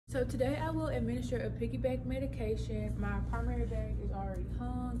So today I will administer a piggyback medication. My primary bag is already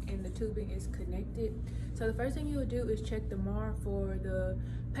hung and the tubing is connected. So the first thing you will do is check the MAR for the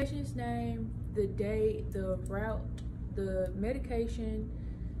patient's name, the date, the route, the medication,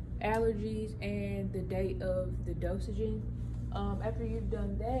 allergies, and the date of the dosaging. After you've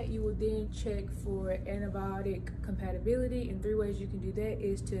done that, you will then check for antibiotic compatibility, and 3 ways you can do that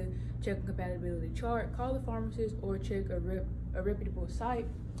is to check a compatibility chart, call the pharmacist, or check a reputable site.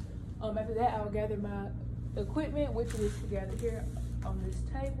 After that, I'll gather my equipment, which is gathered here on this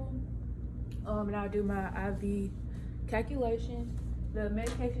table, and I'll do my IV calculations. The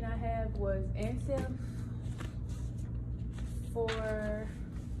medication I have was Ansef for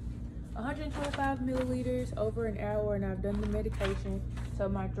 125 milliliters over an hour, and I've done the medication, so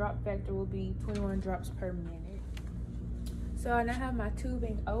my drop factor will be 21 drops per minute. So I now have my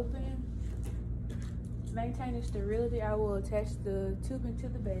tubing open. Maintaining sterility, I will attach the tubing to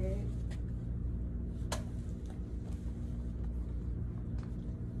the bag.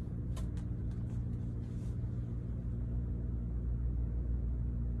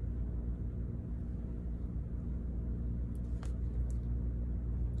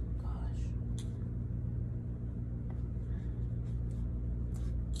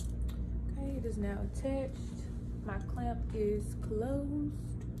 Okay, it is now attached. My clamp is closed.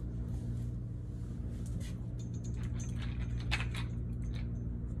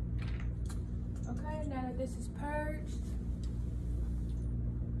 Okay, now that this is purged,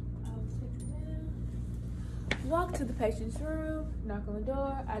 I'll take it down. Walk to the patient's room, knock on the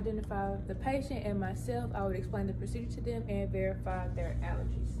door, identify the patient and myself. I would explain the procedure to them and verify their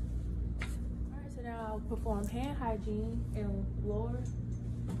allergies. All right, so now I'll perform hand hygiene and lower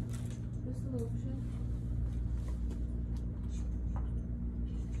the solution.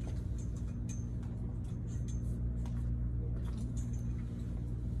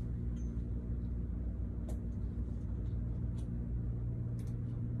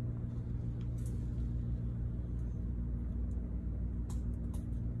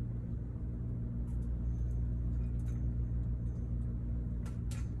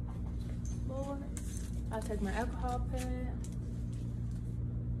 I'll take my alcohol pad.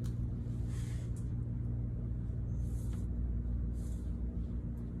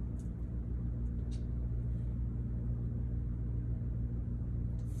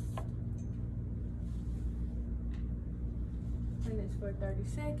 And it's for 30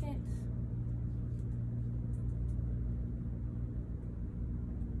 seconds.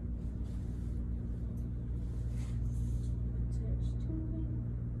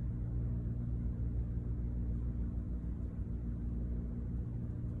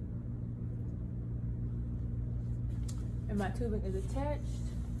 And my tubing is attached.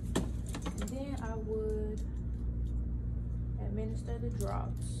 And then I would administer the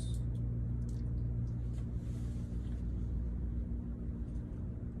drops.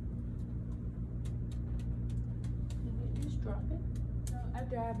 And then just drop it. So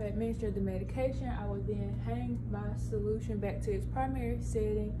after I've administered the medication, I would then hang my solution back to its primary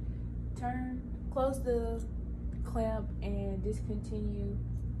setting, close the clamp, and discontinue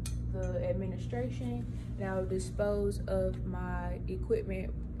the administration, and I will dispose of my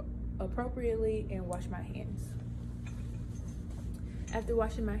equipment appropriately and wash my hands. After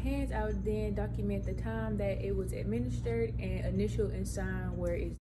washing my hands, I would then document the time that it was administered and initial and sign where it's